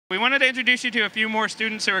We wanted to introduce you to a few more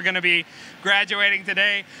students who are going to be graduating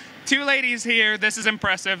today. Two ladies here. This is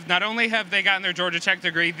impressive. Not only have they gotten their Georgia Tech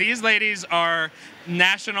degree, these ladies are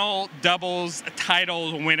national doubles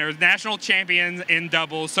title winners, national champions in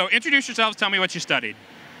doubles. So introduce yourselves. Tell me what you studied.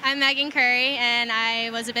 I'm Megan Kurey, and I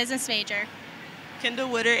was a business major. Kendal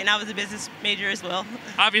Woodard, and I was a business major as well.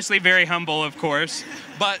 Obviously very humble, of course.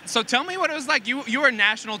 But so tell me what it was like. You were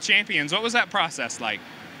national champions. What was that process like?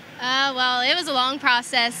 Well, it was a long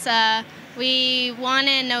process. We won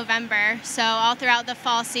in November, so all throughout the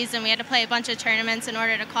fall season we had to play a bunch of tournaments in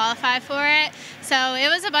order to qualify for it. So it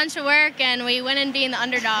was a bunch of work, and we went in being the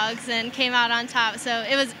underdogs and came out on top. So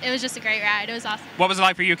it was just a great ride. It was awesome. What was it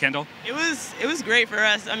like for you, Kendal? It was great for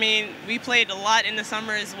us. I mean, we played a lot in the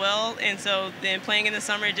summer as well, and so then playing in the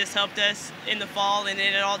summer just helped us in the fall, and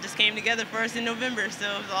then it all just came together for us in November. So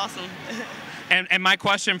it was awesome. And my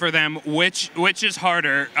question for them, which is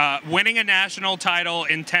harder, winning a national title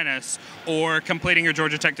in tennis or completing your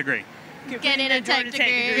Georgia Tech degree? Getting a tech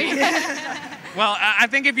degree. Well, I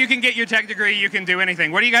think if you can get your tech degree, you can do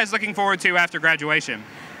anything. What are you guys looking forward to after graduation?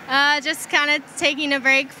 Just kind of taking a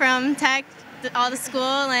break from tech, all the school,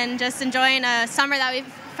 and just enjoying a summer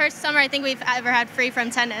first summer I think we've ever had free from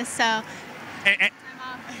tennis. So.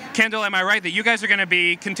 Kendal, am I right that you guys are going to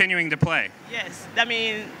be continuing to play? Yes, I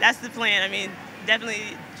mean, that's the plan. I mean, definitely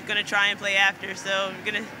going to try and play after, so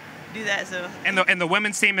we're going to do that. So. And the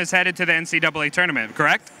women's team is headed to the NCAA tournament,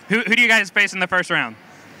 correct? Who do you guys face in the first round?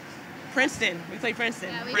 Princeton. We play Princeton.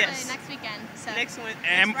 Yeah, we play next weekend. So. Next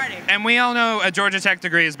Friday. And we all know a Georgia Tech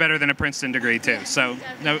degree is better than a Princeton degree, too. So,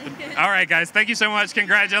 no, all right, guys, thank you so much.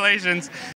 Congratulations.